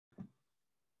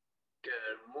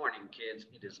Good morning, kids.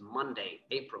 It is Monday,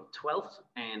 April 12th,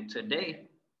 and today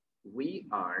we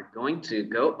are going to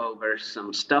go over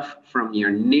some stuff from your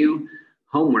new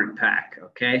homework pack,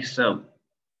 okay? So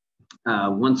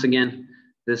once again,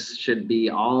 this should be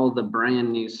all the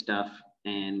brand new stuff,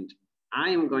 and I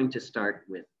am going to start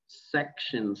with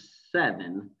section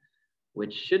 7,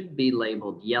 which should be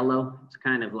labeled yellow. It's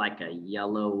kind of like a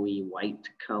yellowy white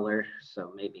color,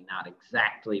 so maybe not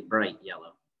exactly bright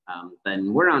yellow.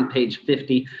 Then we're on page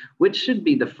 50, which should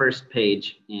be the first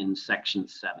page in section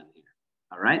 7 here.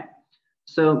 All right.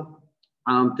 So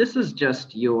this is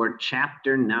just your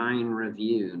chapter 9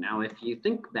 review. Now, if you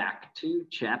think back to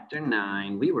chapter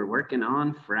 9, we were working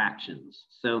on fractions.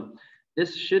 So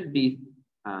this should be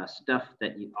stuff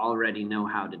that you already know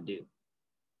how to do.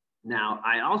 Now,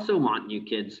 I also want you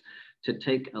kids to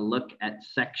take a look at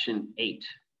section 8.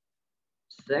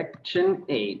 Section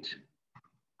 8.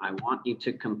 I want you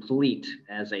to complete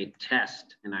as a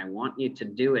test, and I want you to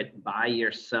do it by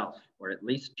yourself, or at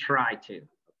least try to,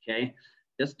 okay?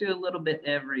 Just do a little bit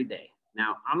every day.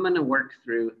 Now, I'm gonna work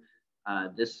through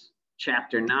this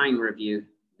chapter 9 review.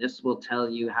 This will tell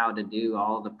you how to do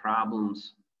all the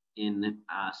problems in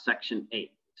section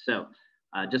 8. So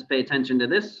just pay attention to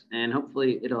this, and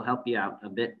hopefully it'll help you out a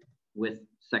bit with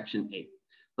section 8.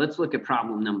 Let's look at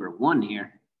problem number 1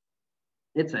 here.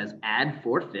 It says add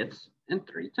 4/5 and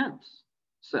 3/10.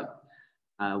 So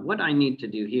what I need to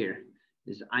do here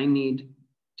is I need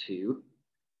to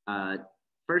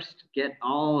first get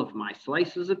all of my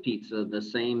slices of pizza the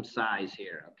same size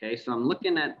here, okay? So I'm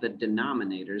looking at the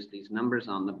denominators, these numbers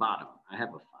on the bottom. I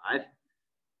have a 5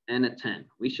 and a 10.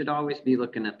 We should always be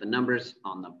looking at the numbers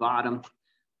on the bottom.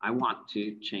 I want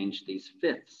to change these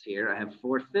fifths here. I have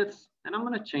 4/5, and I'm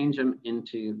gonna change them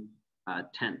into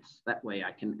tenths. That way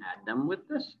I can add them with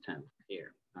this 10th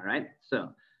here. All right,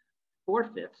 so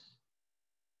 4/5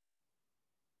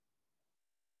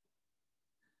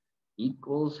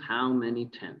 equals how many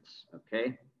tenths,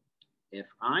 okay? If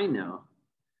I know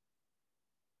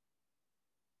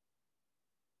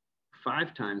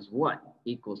 5 times what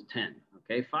equals 10,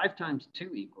 okay? 5 times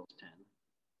 2 equals 10.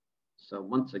 So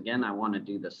once again, I want to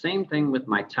do the same thing with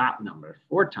my top number.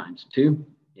 4 times 2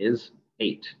 is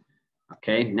 8.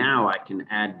 Okay, now I can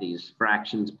add these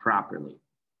fractions properly.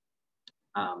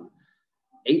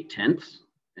 8/10,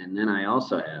 and then I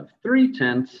also have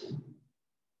 3/10.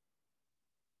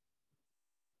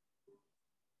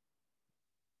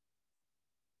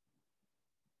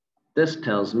 This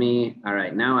tells me, all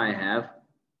right, now I have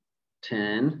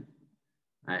 10,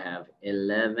 I have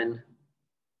 11/10.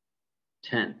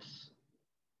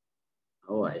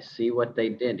 Oh, I see what they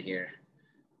did here.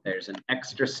 There's an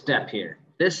extra step here.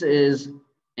 This is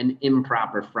an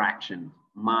improper fraction.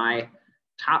 My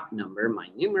top number, my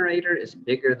numerator, is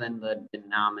bigger than the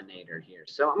denominator here.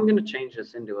 So I'm going to change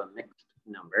this into a mixed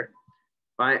number.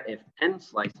 If 10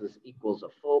 slices equals a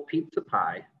full pizza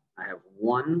pie, I have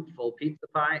 1 full pizza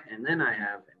pie, and then I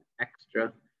have an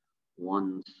extra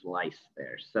 1 slice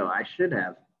there. So I should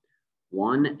have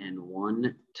 1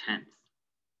 1/10.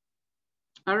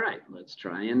 All right, let's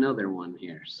try another one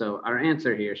here. So our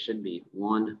answer here should be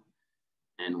 1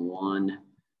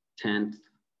 1/10.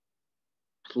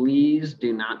 Please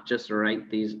do not just write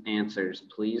these answers.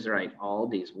 Please write all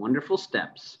these wonderful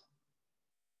steps.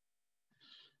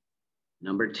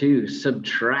 Number 2,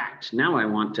 subtract. Now I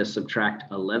want to subtract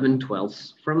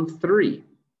 11/12 from 3.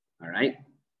 All right.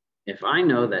 If I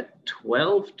know that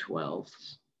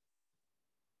 12/12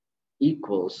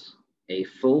 equals a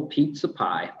full pizza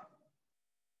pie,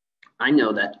 I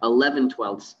know that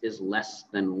 11/12 is less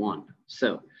than 1.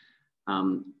 So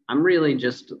I'm really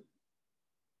just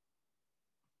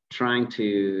trying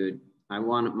to,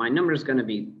 my number is going to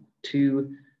be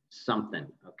 2 something,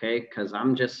 okay? Because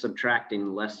I'm just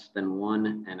subtracting less than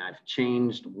 1, and I've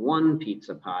changed 1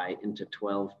 pizza pie into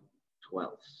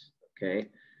 12/12, okay?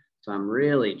 So I'm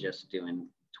really just doing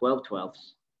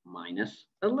 12/12 minus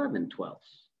 11/12.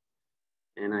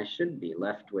 And I should be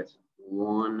left with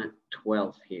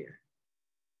 1/12 here.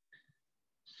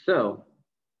 So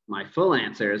my full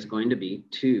answer is going to be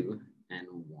 2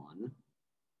 1/12.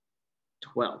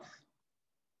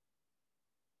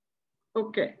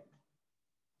 Okay,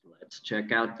 let's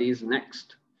check out these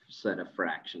next set of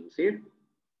fractions here.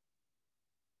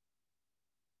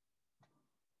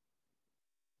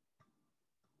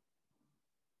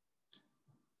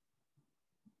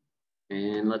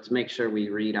 And let's make sure we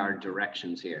read our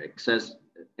directions here. It says,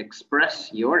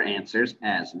 express your answers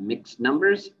as mixed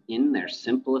numbers in their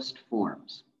simplest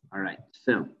forms. All right,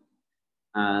 so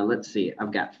let's see.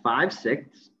 I've got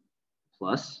 5/6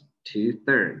 plus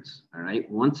 2/3. All right,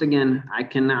 once again, I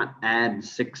cannot add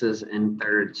 6s and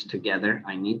thirds together.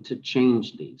 I need to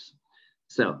change these.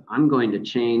 So I'm going to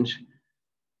change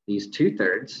these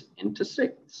 2/3 into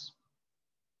 6.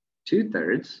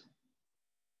 2/3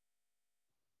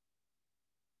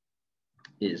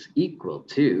 is equal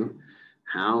to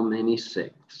how many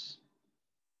 6?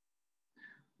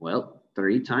 Well,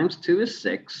 3 times 2 is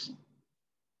 6.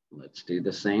 Let's do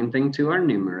the same thing to our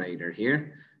numerator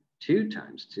here. 2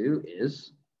 times 2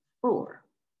 is 4.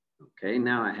 Okay,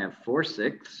 now I have 4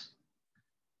 6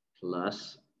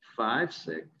 plus 5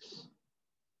 6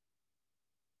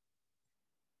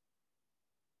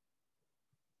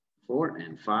 4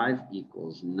 and 5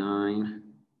 equals 9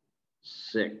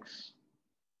 6.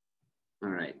 All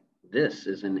right, this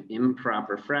is an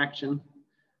improper fraction.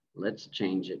 Let's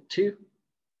change it to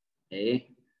a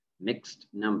mixed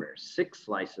number. 6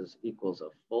 slices equals a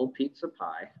full pizza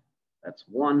pie. That's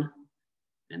 1.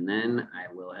 And then I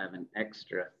will have an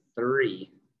extra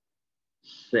 3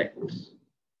 6.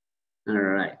 All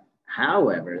right.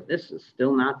 However, this is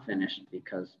still not finished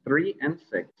because 3 and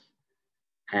 6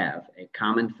 have a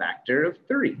common factor of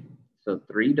 3. So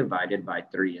 3 divided by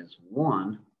 3 is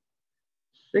 1.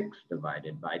 6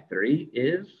 divided by 3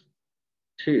 is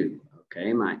 2.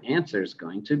 Okay, my answer is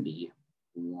going to be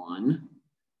 1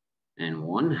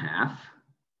 1/2.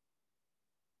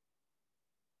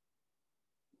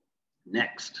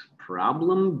 Next,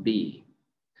 problem B.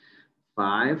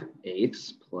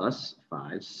 5/8 plus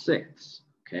 5 6.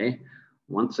 Okay,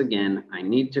 once again, I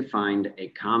need to find a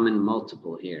common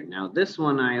multiple here. Now this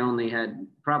one I only had,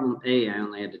 problem A, I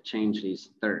only had to change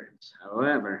these thirds.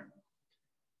 However,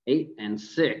 8 and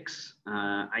 6,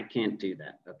 I can't do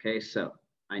that. Okay, so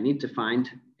I need to find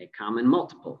a common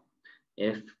multiple.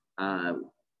 If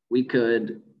we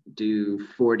could do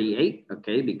 48,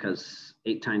 okay, because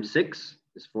 8 times 6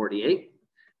 is 48.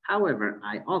 However,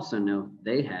 I also know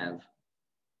they have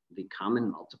the common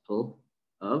multiple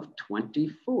of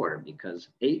 24 because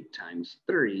 8 times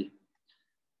 3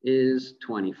 is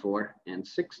 24 and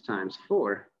 6 times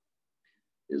 4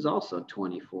 is also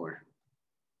 24.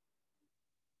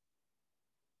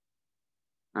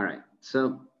 All right,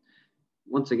 so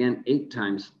once again, 8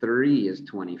 times 3 is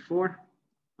 24.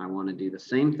 I want to do the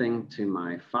same thing to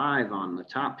my 5 on the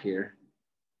top here.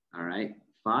 All right,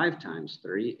 5 times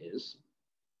 3 is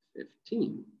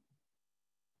 15.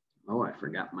 Oh, I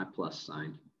forgot my plus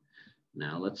sign.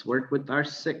 Now let's work with our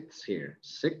 6 here.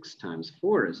 6 times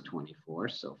 4 is 24,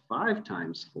 so 5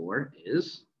 times 4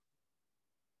 is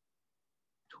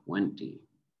 20.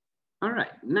 All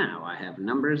right, now I have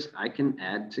numbers I can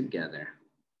add together.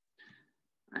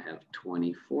 I have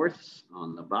 24ths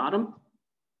on the bottom.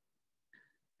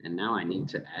 And now I need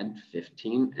to add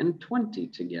 15 and 20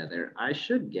 together. I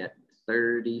should get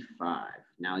 35.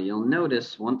 Now you'll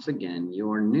notice once again,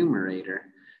 your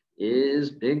numerator is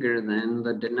bigger than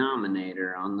the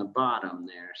denominator on the bottom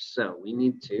there. So we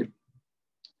need to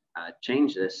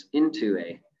change this into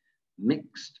a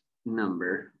mixed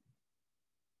number.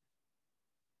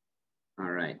 All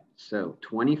right, so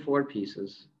 24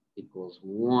 pieces equals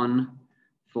 1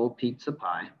 full pizza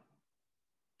pie.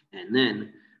 And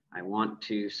then I want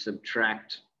to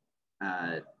subtract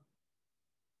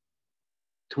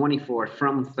 24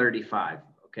 from 35.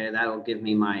 Okay, that'll give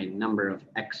me my number of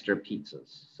extra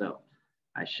pizzas. So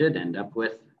I should end up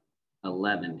with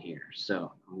 11 here.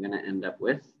 So I'm going to end up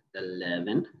with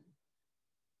 11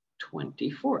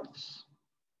 24ths.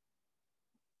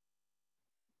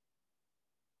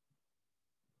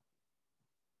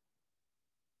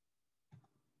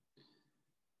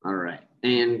 All right,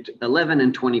 and 11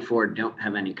 and 24 don't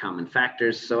have any common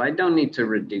factors, so I don't need to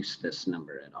reduce this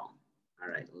number at all. All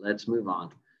right, let's move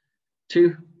on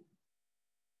to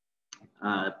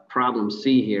problem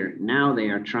C here. Now they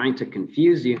are trying to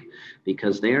confuse you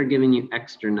because they are giving you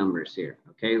extra numbers here.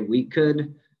 Okay, we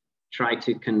could try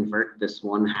to convert this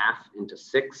 1/2 into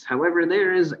 6. However,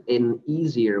 there is an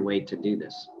easier way to do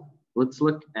this. Let's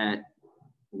look at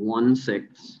 1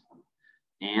 6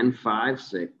 and 5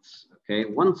 6. Okay,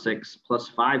 1 6 plus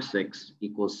 5 6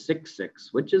 equals 6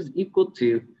 6, which is equal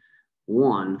to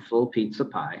 1 full pizza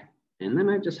pie. And then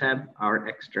I just have our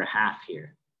extra half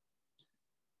here.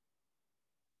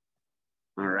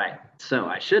 All right, so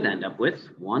I should end up with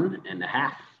 1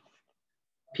 1/2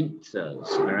 pizzas.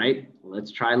 All right,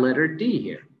 let's try letter D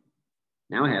here.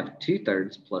 Now I have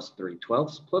 2/3 plus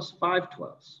 3/12 plus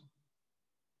 5/12.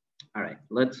 All right,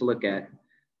 let's look at,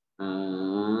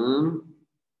 I'm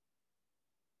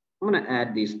gonna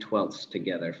add these 12ths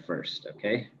together first,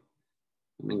 okay?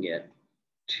 I'm gonna get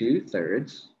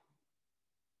 2/3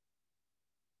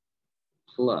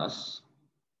 plus,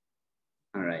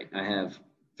 all right, I have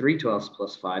 3/12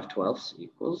 plus 5/12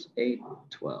 equals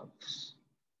 8/12.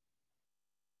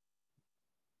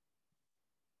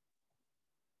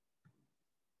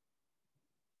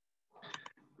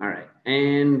 All right,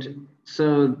 and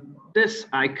so this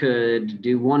I could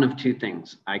do one of two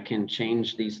things. I can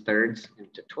change these thirds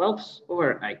into 12ths,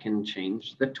 or I can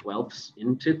change the 12ths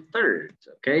into thirds,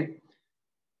 okay?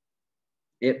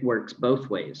 It works both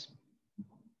ways.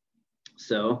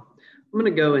 So I'm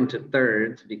gonna go into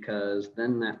thirds because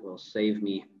then that will save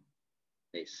me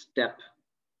a step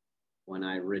when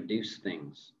I reduce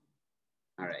things.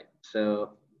 All right,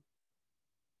 so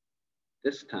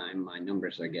this time my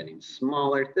numbers are getting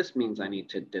smaller. This means I need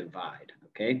to divide,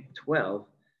 okay? 12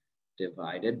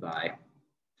 divided by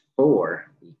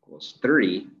 4 equals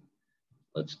 3.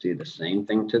 Let's do the same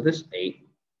thing to this 8.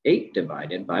 8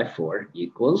 divided by 4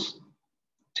 equals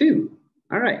 2.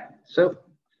 All right, so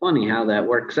funny how that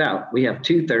works out. We have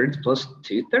 2/3 plus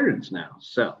 2/3 now.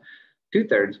 So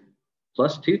 2/3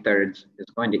 plus 2/3 is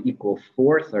going to equal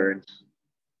 4/3,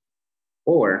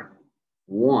 or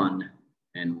 1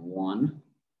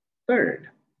 1/3.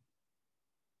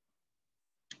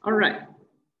 All right,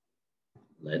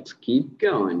 let's keep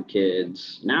going,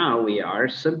 kids. Now we are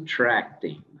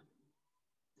subtracting.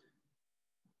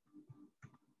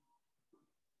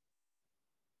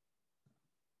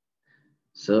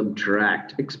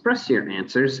 Subtract. Express your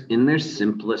answers in their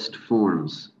simplest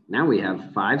forms. Now we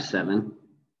have 5 sevenths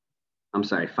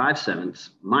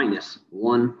minus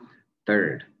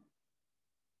 1/3.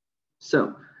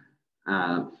 So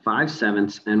 5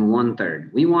 sevenths and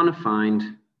 1/3. We want to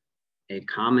find a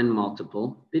common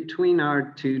multiple between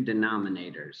our two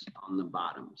denominators on the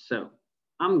bottom. So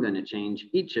I'm going to change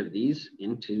each of these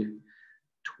into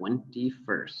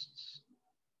 21sts.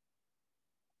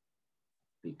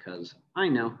 Because I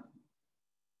know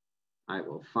I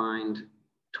will find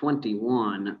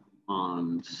 21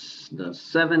 on the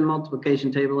 7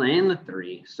 multiplication table and the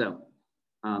 3. So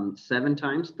 7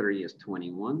 times 3 is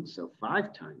 21. So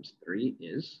 5 times 3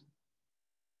 is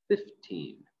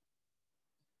 15.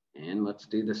 And let's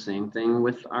do the same thing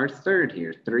with our third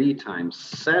here. 3 times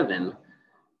 7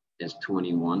 is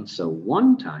 21. So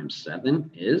 1 times 7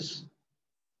 is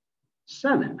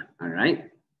 7. All right.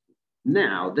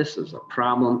 Now, this is a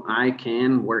problem I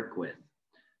can work with.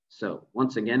 So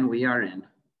once again, we are in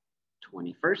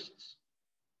 21sts.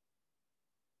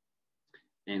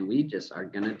 And we just are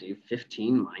going to do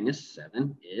 15 minus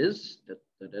 7 is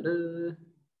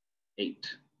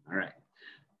 8. All right.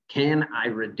 Can I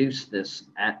reduce this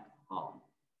at all?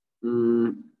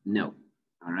 No.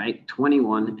 All right.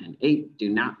 21 and 8 do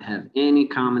not have any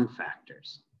common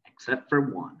factors except for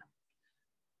 1.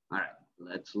 All right.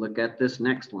 Let's look at this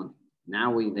next one.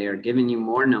 Now they are giving you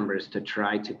more numbers to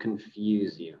try to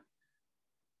confuse you.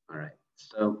 All right,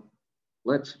 so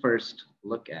let's first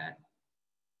look at,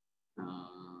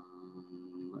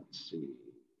 let's see.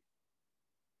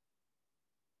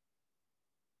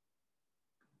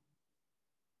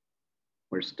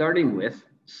 We're starting with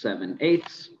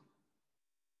 7/8.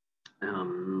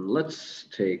 Let's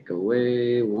take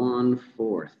away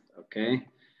 1/4, okay?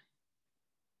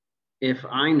 If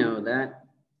I know that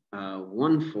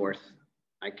 1/4,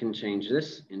 I can change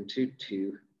this into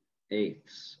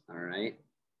 2/8, all right?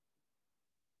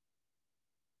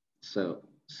 So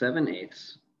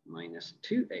 7/8 minus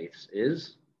 2/8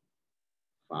 is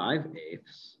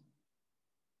 5/8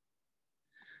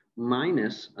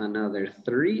 minus another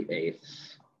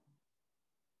 3/8.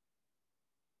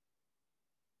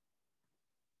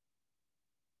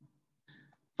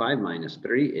 Five minus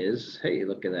 3 is, hey,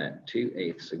 look at that,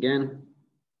 2/8 again.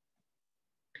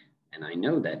 And I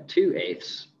know that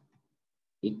 2/8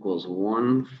 equals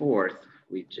 1/4.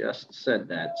 We just said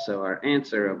that. So our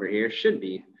answer over here should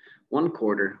be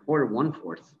 1/4 or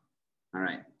 1/4. All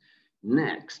right,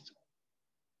 next,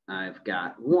 I've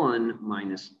got 1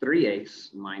 minus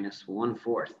 3/8 minus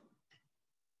 1/4.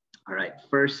 All right,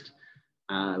 first,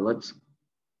 let's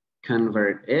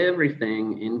convert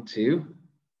everything into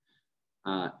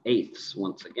eighths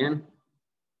once again.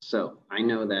 So I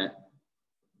know that,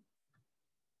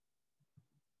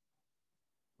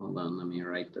 hold on, let me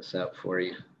write this out for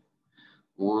you.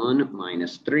 1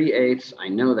 minus 3/8, I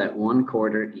know that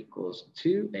 1/4 equals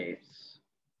 2/8.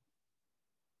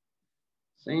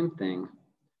 Same thing.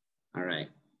 All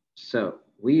right, so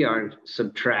we are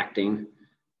subtracting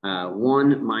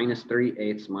 1 minus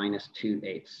 3/8 minus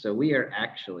 2/8. So we are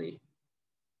actually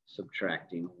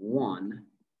subtracting 1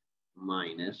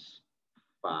 minus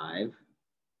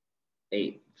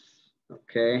 5/8,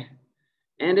 okay?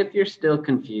 And if you're still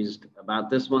confused about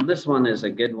this one is a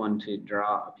good one to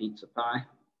draw a pizza pie.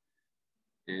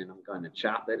 And I'm going to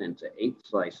chop it into 8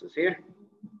 slices here.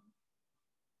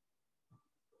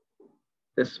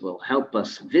 This will help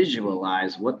us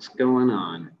visualize what's going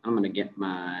on. I'm going to get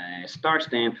my star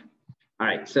stamp. All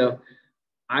right, so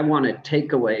I want to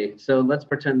take away, so let's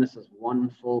pretend this is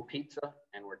one full pizza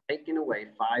and we're taking away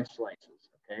 5 slices,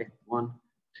 okay? 1,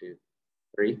 2,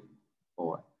 3,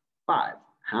 4, 5.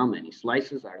 How many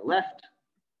slices are left?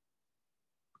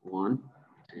 1,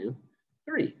 2,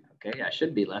 3. Okay, I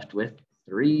should be left with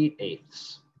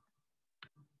 3/8.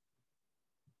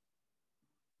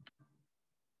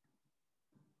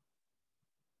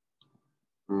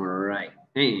 All right,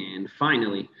 and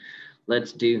finally,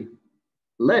 let's do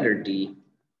letter D,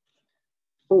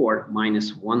 4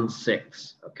 minus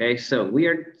 1/6. Okay, so we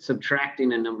are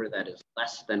subtracting a number that is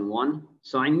less than 1.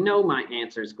 So I know my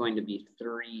answer is going to be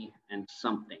 3 and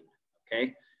something.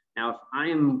 Okay, now if I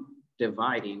am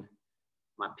dividing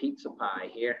my pizza pie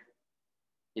here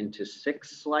into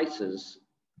 6 slices,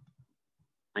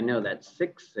 I know that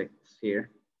 6/6 here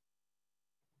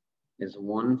is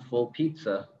 1 full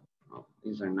pizza. Oh,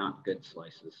 these are not good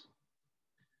slices.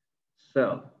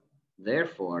 So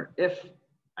therefore, if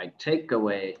I take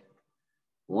away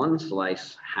 1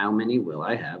 slice, how many will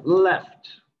I have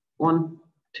left? 1,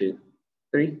 2,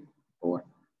 3, 4,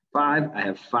 5. I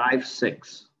have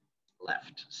 5/6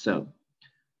 left. So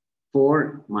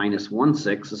 4 minus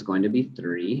 1/6 is going to be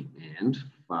 3 and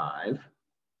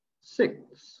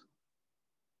 5/6.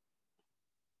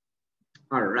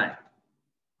 All right.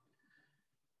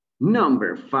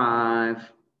 Number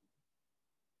 5.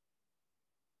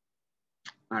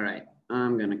 All right,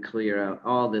 I'm gonna clear out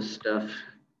all this stuff.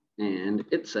 And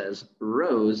it says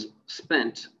Rose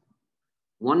spent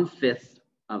 1/5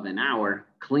 of an hour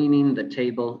cleaning the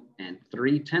table and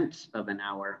 3/10 of an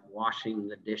hour washing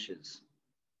the dishes.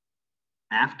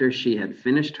 After she had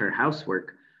finished her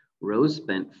housework, Rose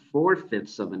spent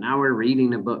 4/5 of an hour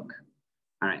reading a book.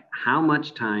 All right, how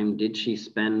much time did she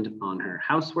spend on her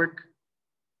housework?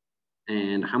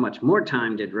 And how much more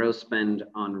time did Rose spend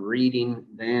on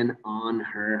reading than on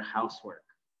her housework?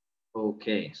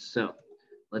 Okay, so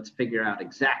let's figure out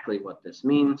exactly what this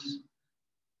means.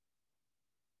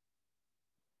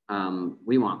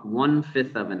 We want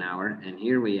 1/5 of an hour, and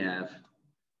here we have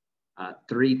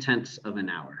 3/10 of an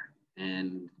hour.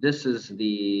 And this is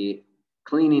the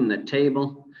cleaning the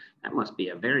table. That must be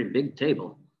a very big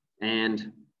table,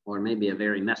 and or maybe a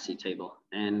very messy table,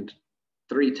 and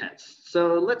 3/10.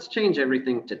 So let's change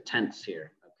everything to tenths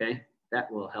here, okay?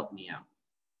 That will help me out.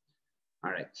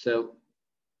 All right, so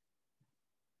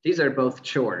these are both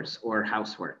chores or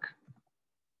housework.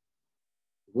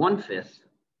 1/5.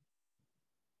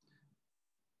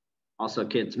 Also,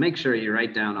 kids, make sure you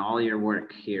write down all your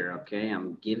work here, okay?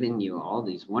 I'm giving you all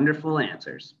these wonderful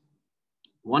answers.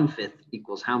 1/5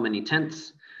 equals how many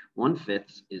tenths?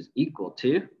 1/5 is equal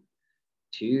to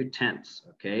 2/10,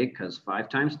 okay? Because 5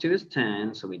 times 2 is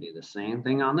 10, so we do the same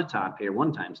thing on the top here.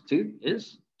 1 times 2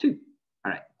 is 2.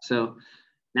 All right, so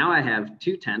now I have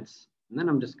 2/10, and then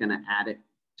I'm just gonna add it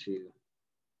to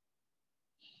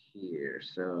here.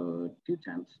 So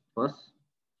 2/10 plus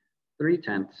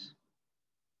 3/10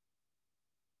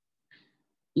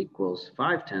 equals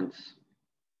 5/10.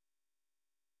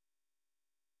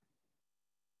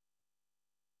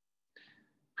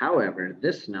 However,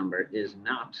 this number is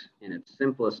not in its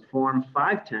simplest form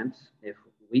 5/10 if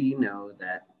we know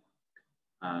that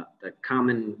the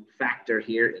common factor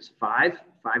here is 5.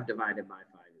 5 divided by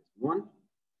 5 is 1.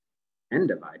 10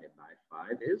 divided by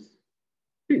 5 is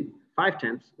 2.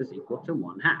 5/10 is equal to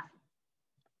 1/2.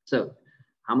 So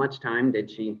how much time did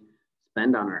she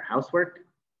spend on her housework?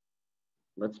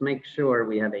 Let's make sure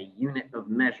we have a unit of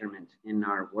measurement in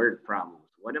our word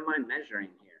problems. What am I measuring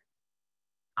here?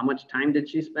 How much time did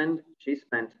she spend? She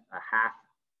spent a 1/2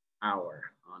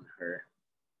 hour on her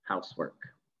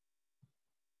housework.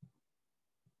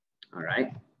 All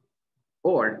right,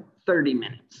 or 30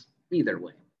 minutes, either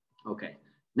way. Okay,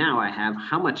 now I have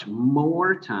how much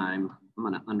more time, I'm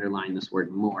gonna underline this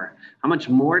word more. How much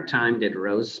more time did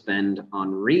Rose spend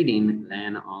on reading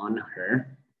than on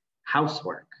her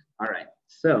housework? All right,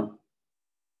 so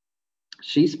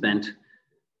she spent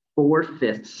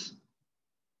 4/5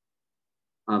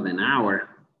 of an hour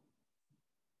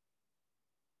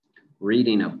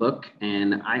reading a book,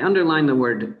 and I underline the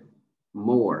word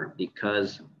more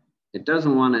because it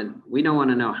doesn't want to, we don't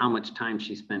want to know how much time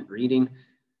she spent reading.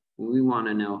 We want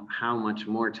to know how much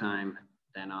more time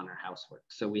than on her housework.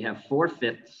 So we have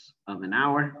 4/5 of an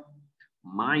hour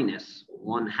minus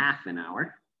 1/2 an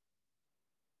hour.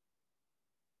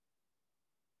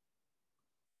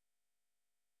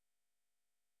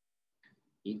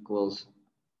 Equals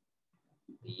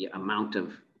the amount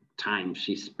of time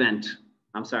she spent,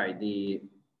 I'm sorry, the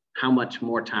how much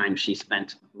more time she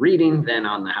spent reading than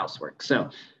on the housework. So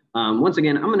once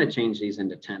again, I'm going to change these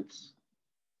into tenths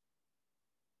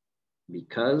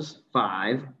because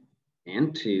 5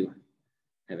 and 2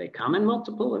 have a common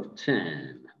multiple of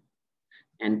 10.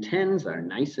 And tens are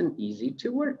nice and easy to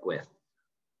work with.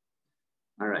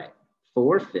 All right,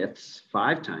 4/5,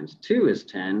 5 times 2 is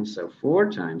 10, so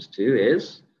 4 times 2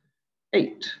 is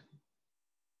 8.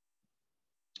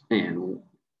 And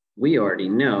we already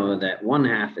know that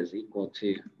 1/2 is equal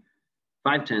to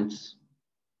 5/10.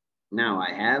 Now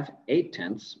I have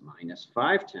 8/10 minus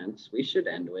 5/10. We should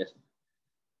end with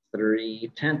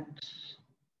 3/10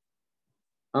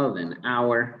 of an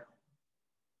hour.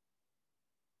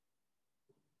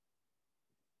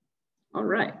 All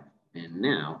right, and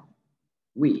now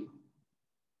we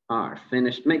are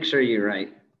finished. Make sure you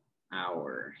write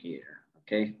hour here,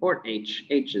 okay? Or H.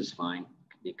 H is fine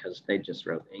because they just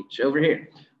wrote H over here.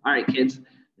 All right, kids,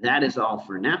 that is all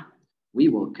for now. We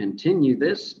will continue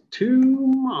this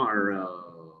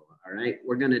tomorrow. All right,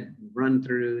 we're gonna run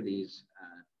through these.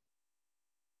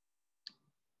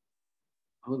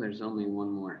 Oh, there's only one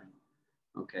more.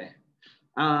 Okay.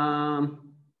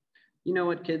 You know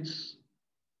what, kids?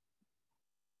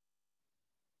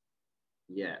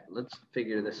 Yeah, let's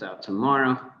figure this out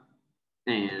tomorrow.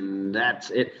 And that's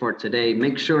it for today.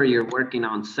 Make sure you're working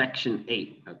on section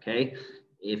 8, okay?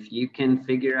 If you can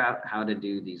figure out how to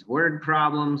do these word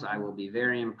problems, I will be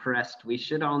very impressed. We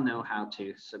should all know how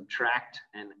to subtract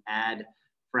and add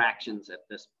fractions at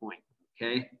this point,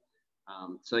 okay?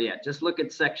 So yeah, just look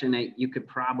at section 8. You could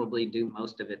probably do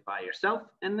most of it by yourself,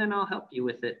 and then I'll help you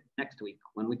with it next week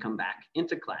when we come back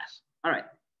into class. All right,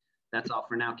 that's all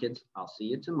for now, kids. I'll see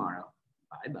you tomorrow.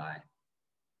 Bye-bye.